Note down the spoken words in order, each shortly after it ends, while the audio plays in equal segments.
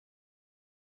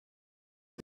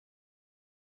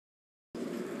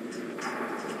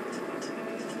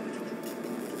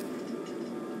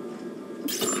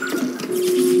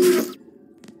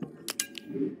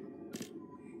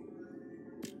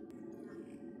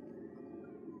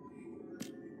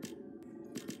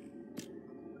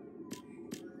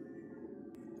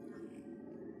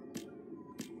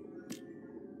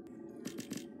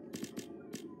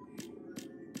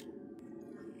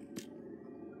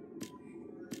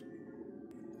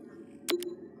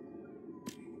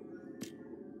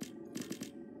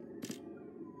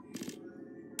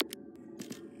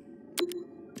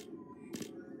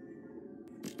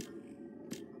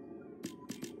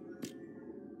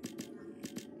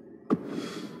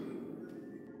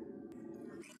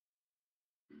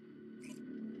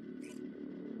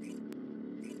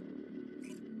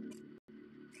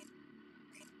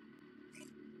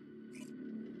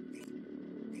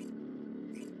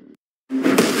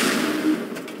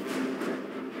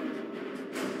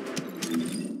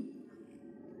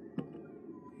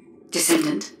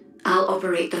Descendant. I'll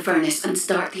operate the furnace and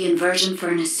start the inversion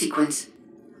furnace sequence.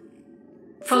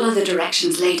 Follow the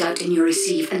directions laid out in your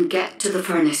receive and get to the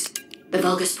furnace. The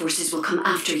Vulgus forces will come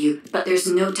after you, but there's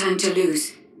no time to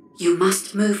lose. You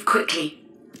must move quickly.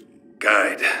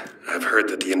 Guide, I've heard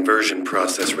that the inversion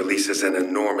process releases an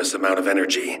enormous amount of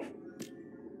energy.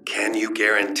 Can you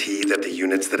guarantee that the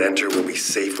units that enter will be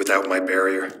safe without my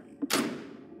barrier?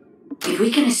 If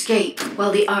we can escape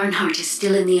while the Ironheart is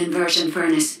still in the inversion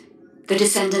furnace, the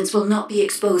Descendants will not be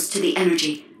exposed to the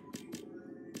energy.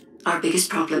 Our biggest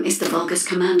problem is the Vulgus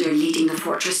commander leading the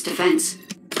fortress defense.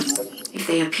 If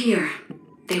they appear,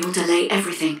 they will delay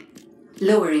everything,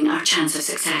 lowering our chance of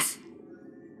success.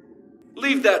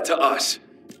 Leave that to us.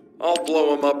 I'll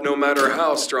blow them up no matter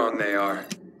how strong they are.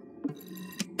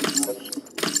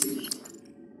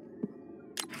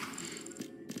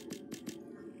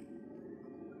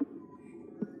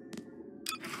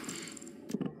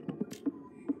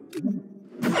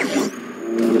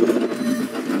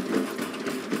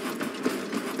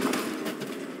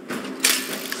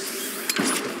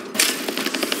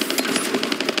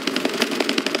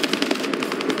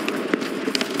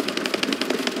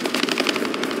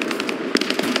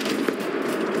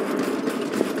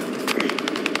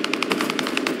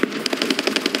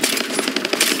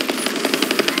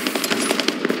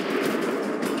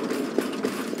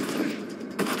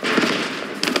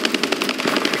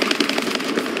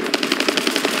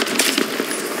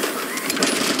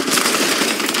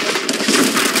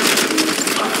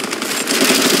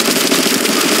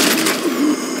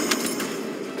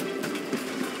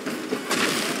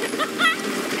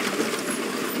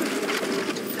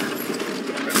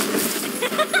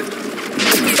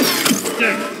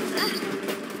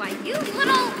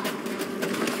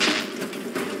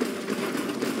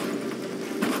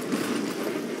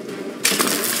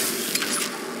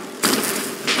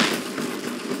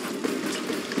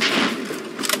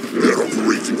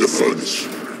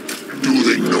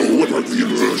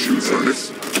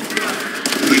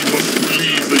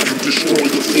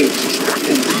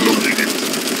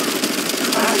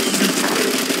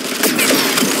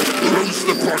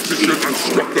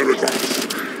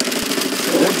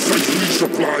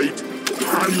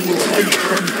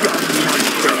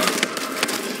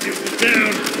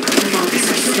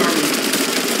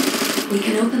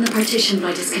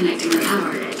 By disconnecting the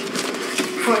power.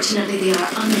 Fortunately, they are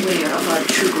unaware of our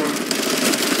true goal.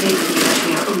 They believe that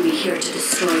we are only here to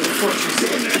destroy the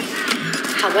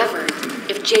fortress. However,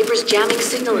 if Jaber's jamming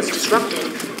signal is disrupted, they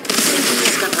will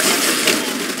discover everything.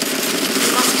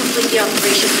 We must complete the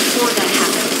operation before that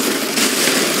happens.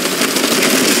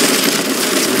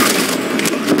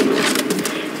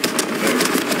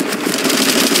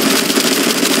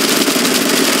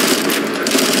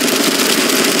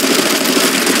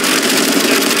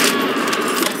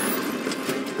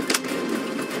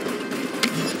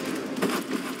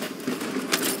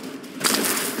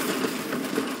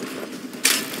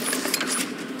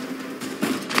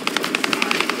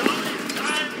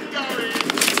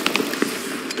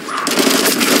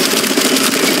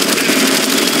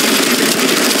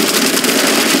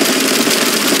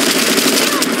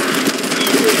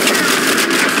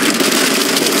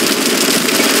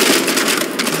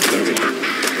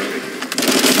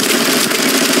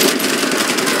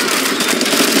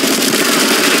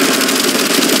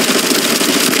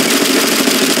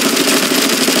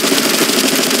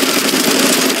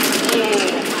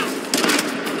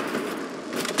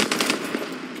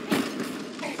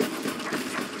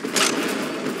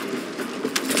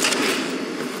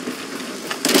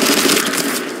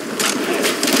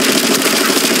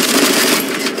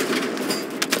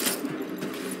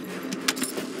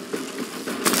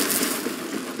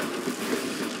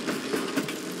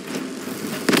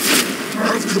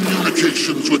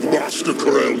 Communications with Master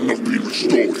Corel not been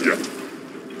restored yet.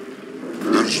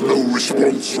 There's no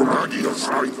response from AJAX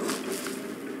either.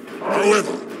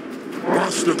 However,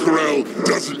 Master Corel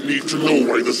doesn't need to know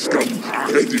why the scum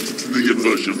are headed to the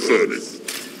inversion furnace.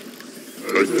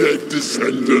 A dead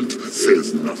Descendant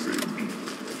says nothing.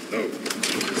 No.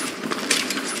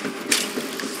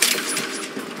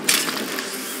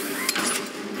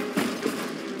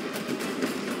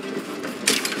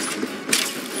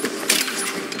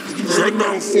 Send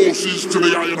our forces to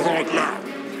the Ironheart lab.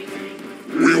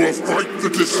 We will fight the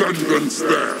Descendants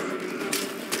there.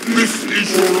 This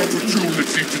is your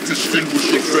opportunity to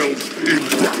distinguish yourselves in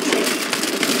battle.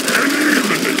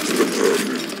 Eliminate the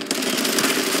vermin.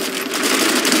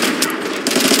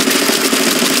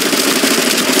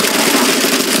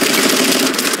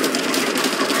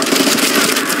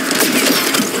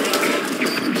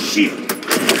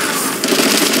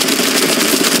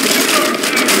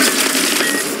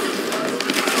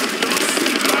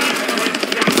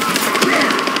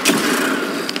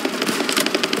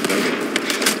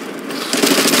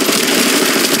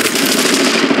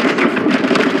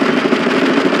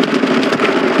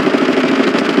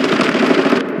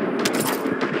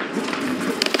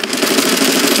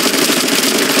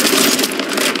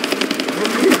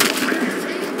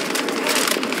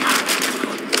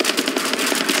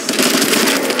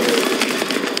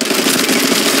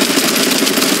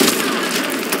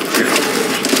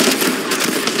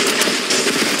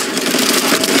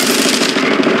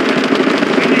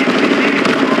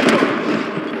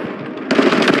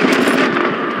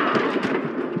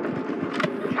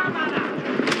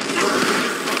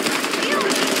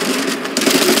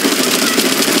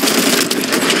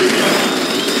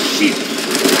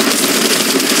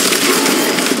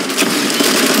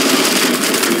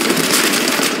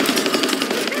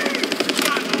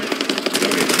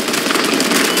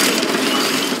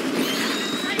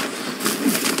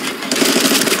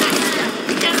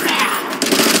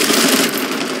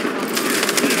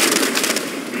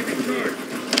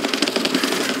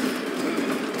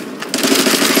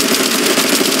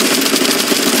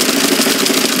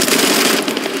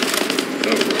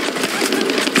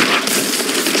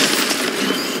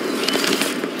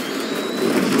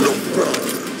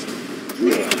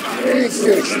 your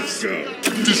forces. Let's go.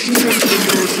 Destroy the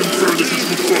immersion furnaces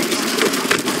with furnaces.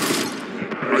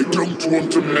 I don't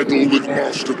want to meddle with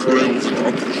Master Krell's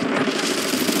accomplishments,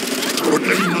 but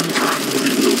Eamon can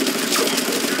rebuild it.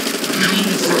 You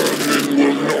vermin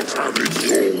will not have it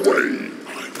your way.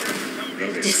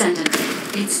 Descendant,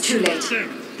 it's too late.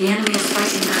 The enemy is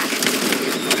fighting back.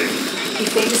 If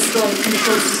they destroy the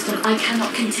control system, I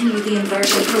cannot continue the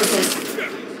inversion process.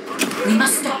 We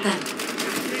must stop them.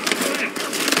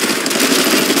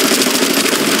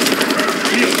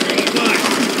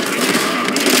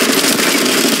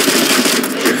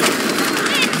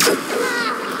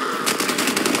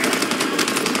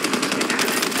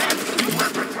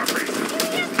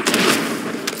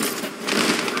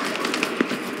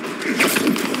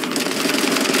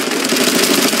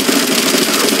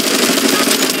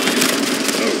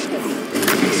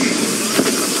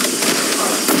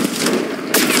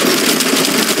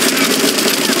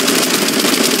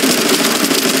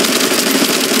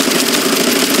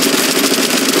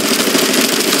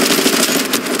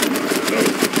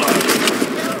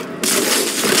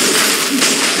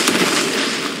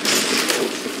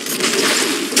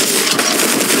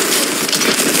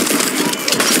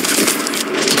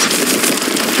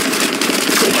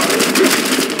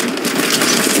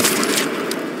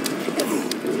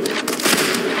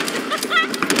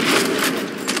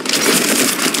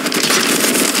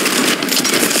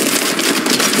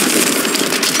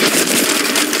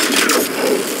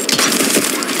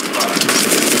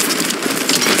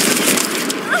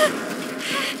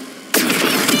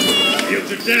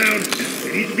 Down.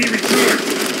 They need to be recharged.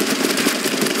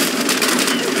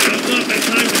 Now's not that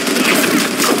time to stop.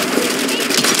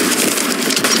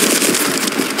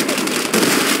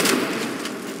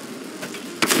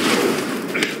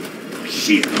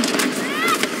 Shit.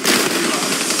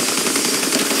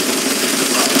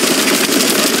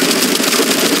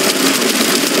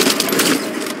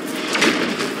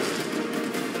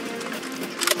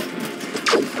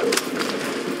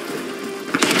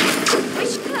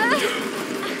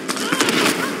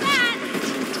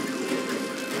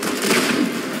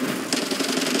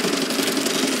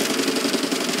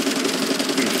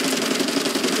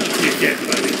 Get,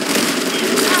 buddy.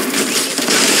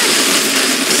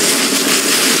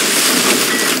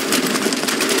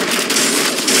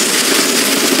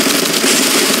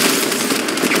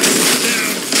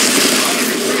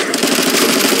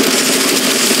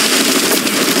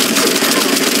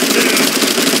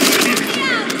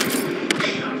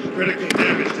 Critical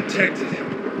damage detected.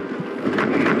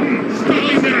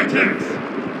 Stalling their attacks.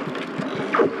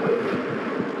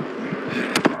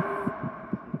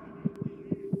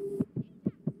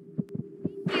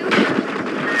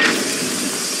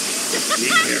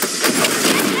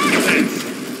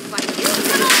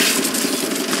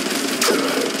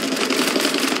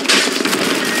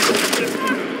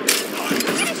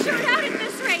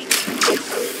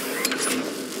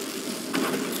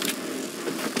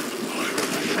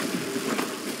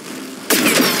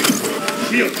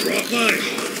 Shield drop line.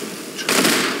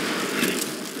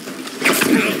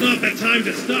 Now's not the time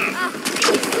to stop.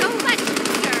 Oh, thank you so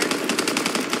much, sir.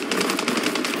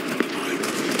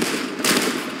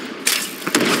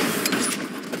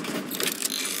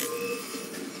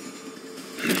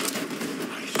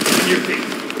 On your feet.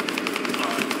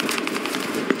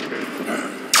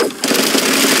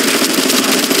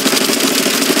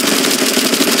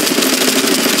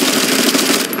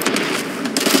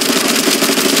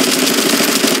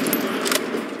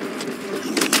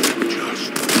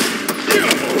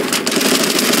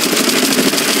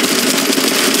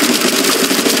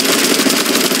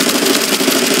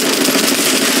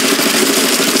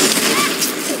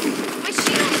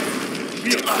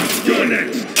 You're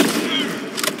next.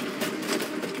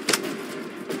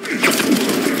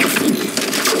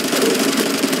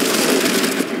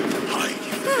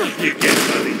 You get,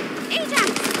 buddy.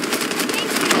 AJAX!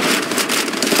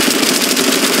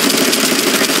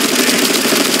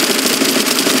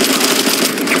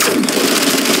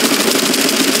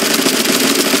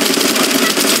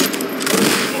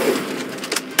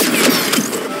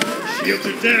 Shields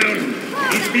are down.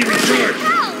 Needs to be recharged.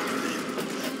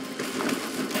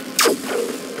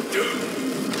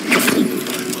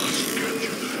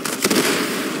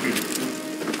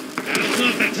 Now's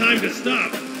not the time to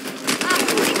stop. Oh,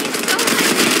 thank you so much.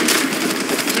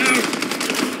 Now.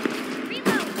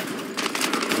 Reload.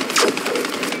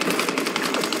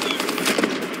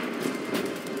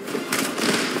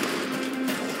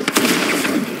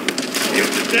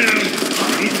 Shields are down.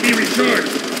 Needs to be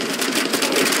recharged.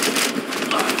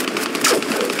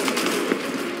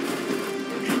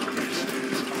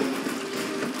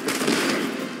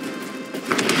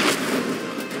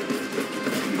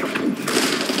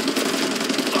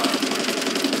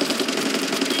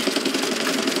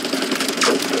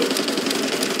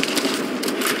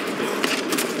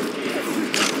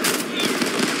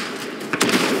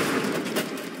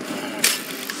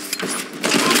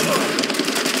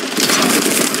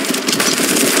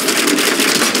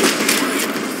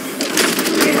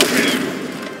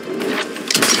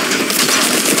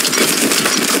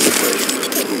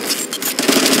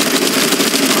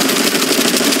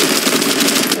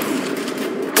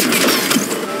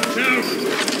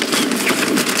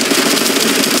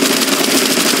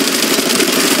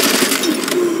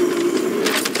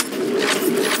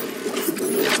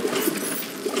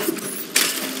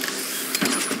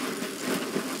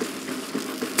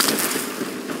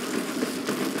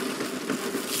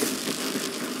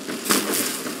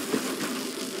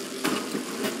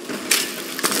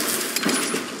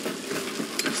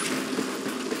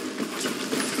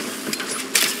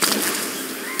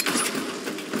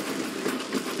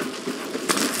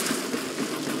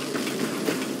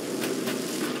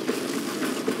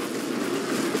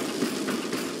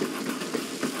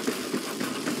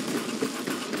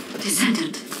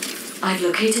 Descendant, I've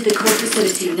located the core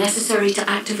facility necessary to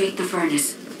activate the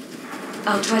furnace.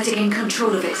 I'll try to gain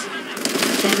control of it.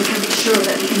 Then we can be sure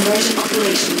that the conversion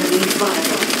operation remains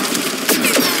viable.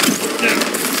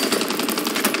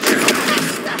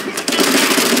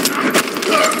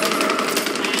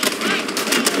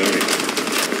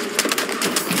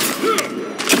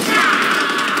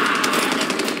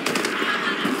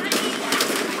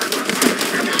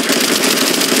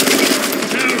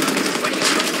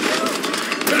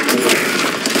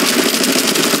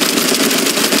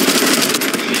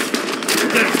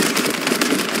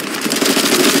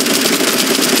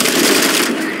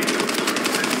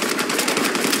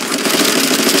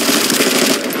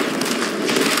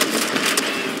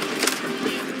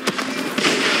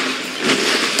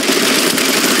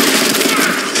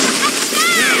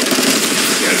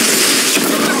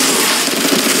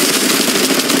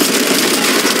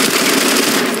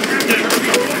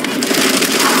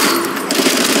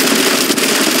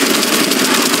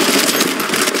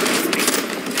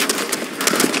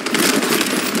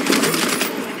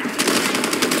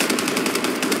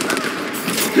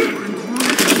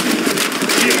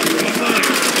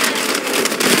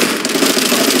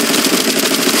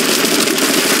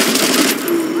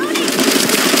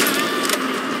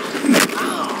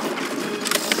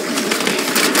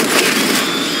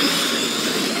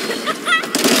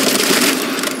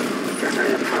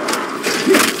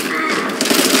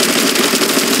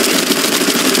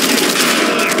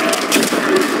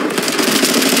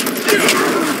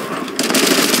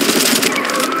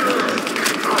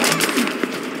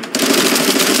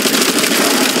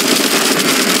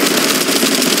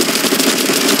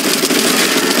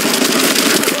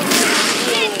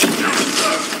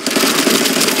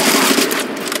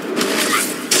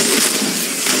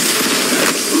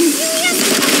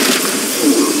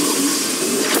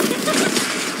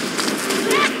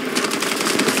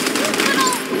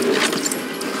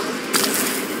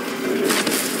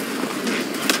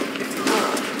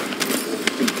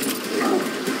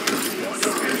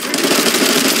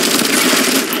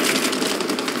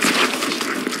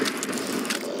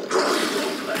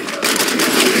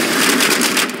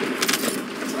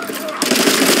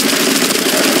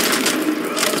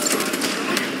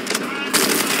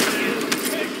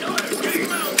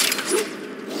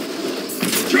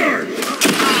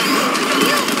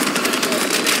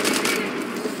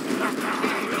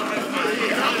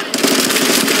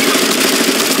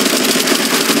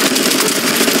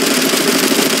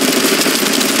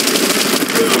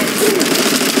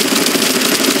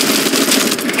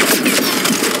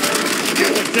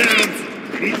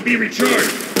 Be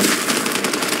recharged.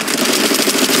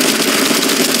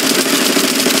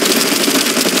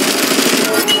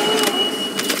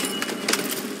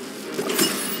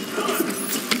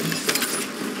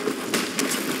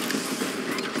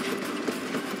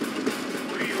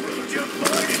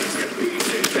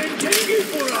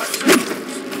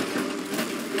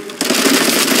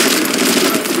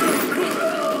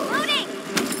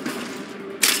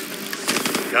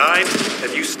 Guide,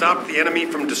 have you stopped the enemy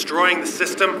from destroying the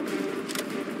system?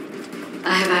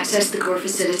 I have accessed the core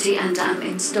facility and am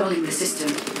installing the system.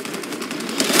 Once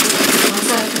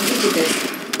I have completed this,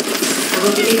 I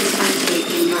will be able to activate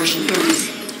the inversion furnace.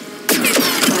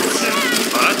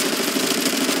 But?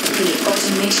 The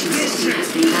automation system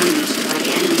has been damaged by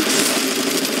the enemy.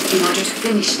 In order to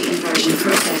finish the inversion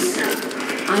process,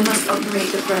 I must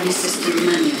operate the furnace system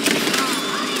manually.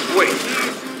 Wait.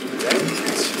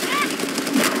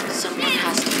 Someone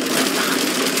has to be left behind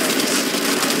the furnace.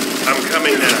 I'm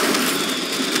coming now.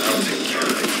 I'll take care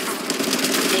of it.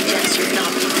 AJAX should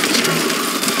not be mentioned.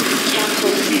 Can't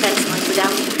hold the defense line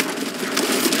without you.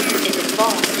 If it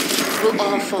falls, we'll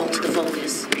all fall to the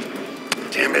Vulgus.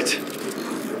 Damn it.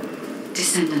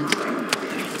 Descendant.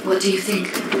 What do you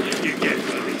think? You get it,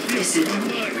 buddy.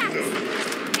 Descendant.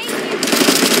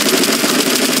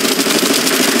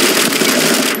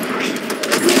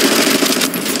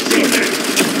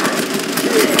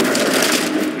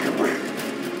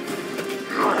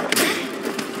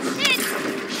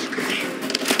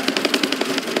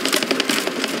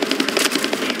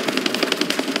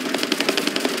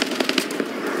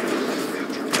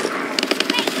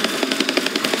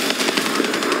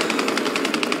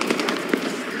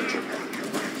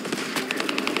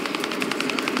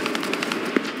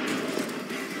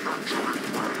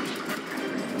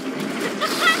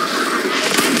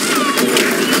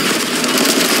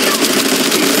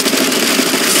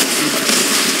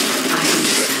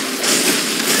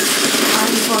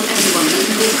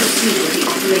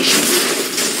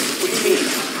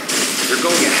 You're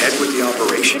going ahead with the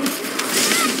operation?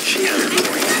 She has a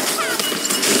point.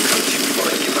 How did you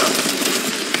find him out?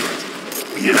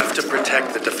 We have to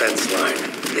protect the defense line.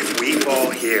 If we fall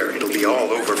here, it'll be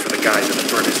all over for the guys in the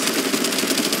furnace.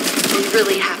 We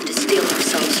really have to steel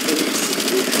ourselves for this.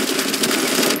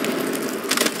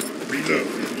 Reload.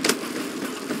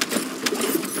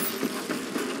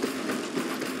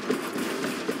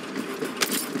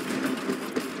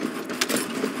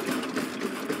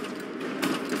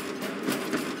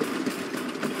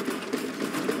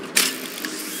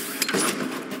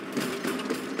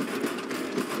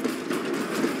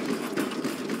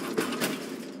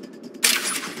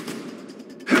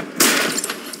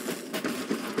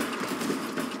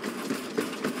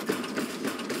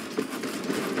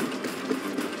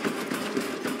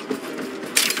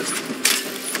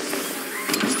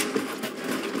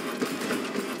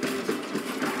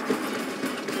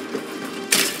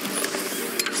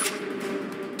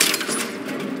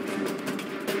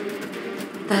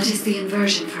 That is the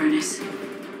inversion furnace.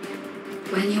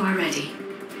 When you are ready,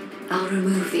 I'll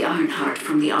remove the Ironheart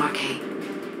from the arcade.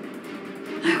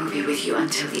 I will be with you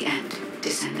until the end,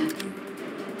 Descendant.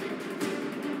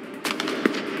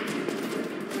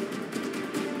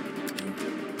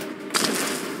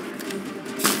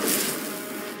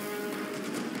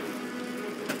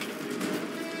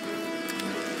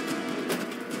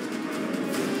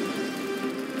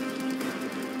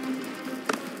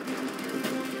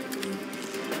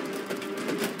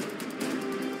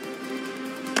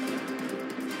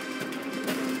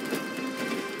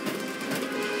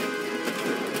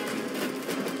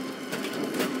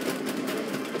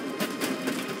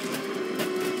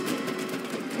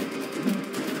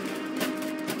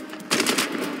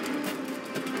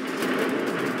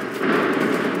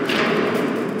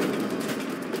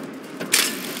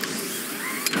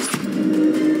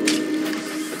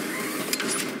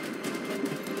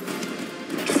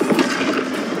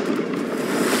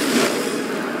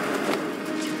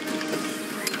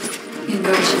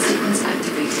 Inversion sequence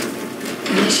activated.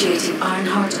 Initiating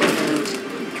Ironheart overload.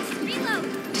 Reload.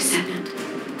 Descendant.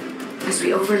 As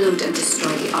we overload and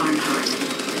destroy the Ironheart,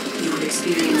 you will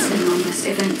experience enormous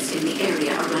events in the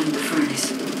area around the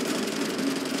furnace.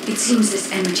 It seems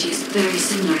this energy is very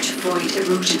similar to void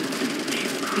erosion.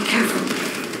 Be careful.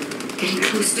 Getting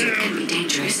close to it can be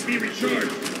dangerous. Be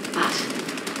recharged. But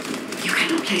you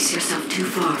cannot place yourself too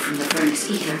far from the furnace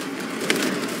either.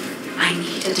 I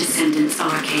need a Descendant's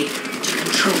arcade to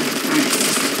control the furnace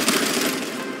system.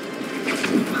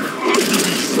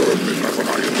 Firmly have an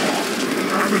iron heart.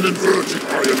 I'm an inverted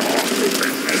iron heart.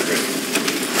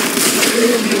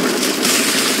 All units,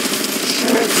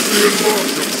 stop the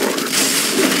inversion furnace.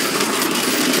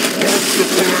 Master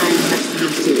Corral must be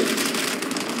informed.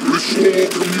 Restore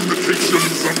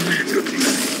communications immediately.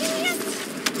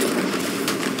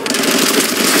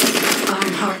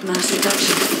 Ironheart mass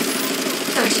reduction.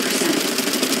 30%.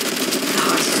 The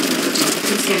heart is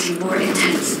overloading. It's getting more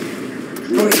intense.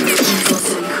 Void erosion is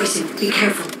also increasing. Be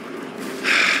careful.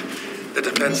 The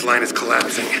defense line is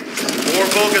collapsing. More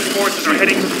Vulgus forces are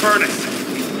heading to the furnace.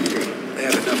 They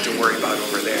have enough to worry about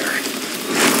over there.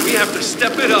 We have to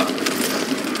step it up.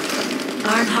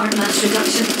 Ironheart mass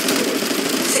reduction.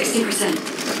 60%.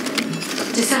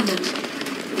 Descendant.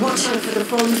 Watch out for the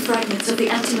fallen fragments of the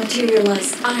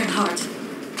anti-materialized Ironheart.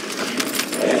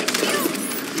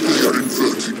 They are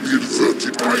inverting the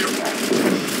inverted iron heart.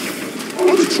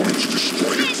 Are they trying to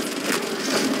destroy it?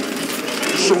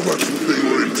 So that's what they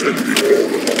were intending all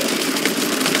along.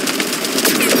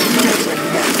 Not on my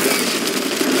watch.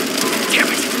 Damn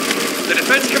it! The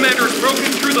defense commander has broken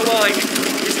through the line.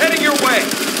 He's heading your way.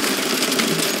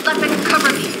 Leopard, cover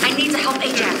me. I need to help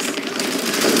AJAX.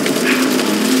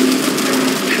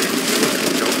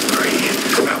 Don't worry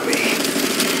about me.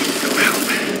 No help.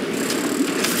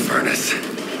 It's the furnace.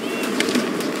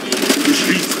 This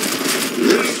heat.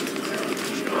 Yes.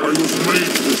 I was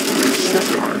made for this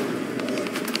sublime.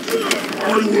 I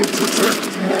will protect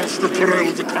Master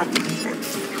Corral the Captain.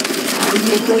 I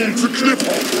will go to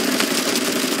Cliff-Hop.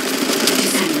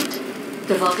 Descendant.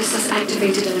 The Vulgus has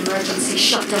activated an emergency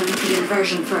shutdown of the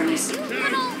inversion furnace.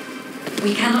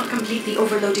 We cannot complete the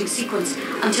overloading sequence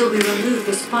until we remove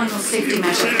this final safety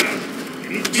measure.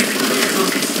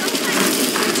 Vulgus,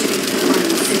 activate the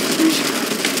final safety measure.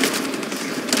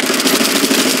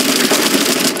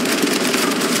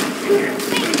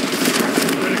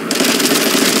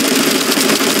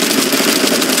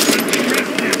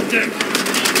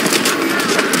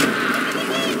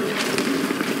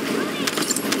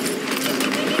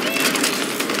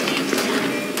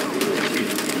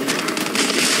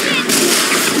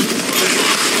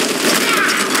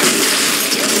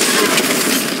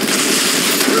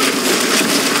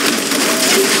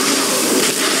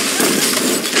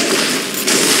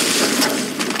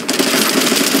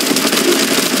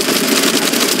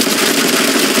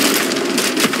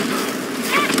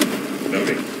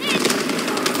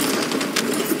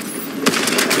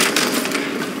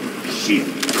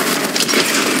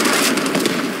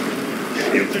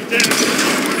 Shields are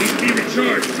down. Need to be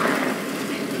recharged.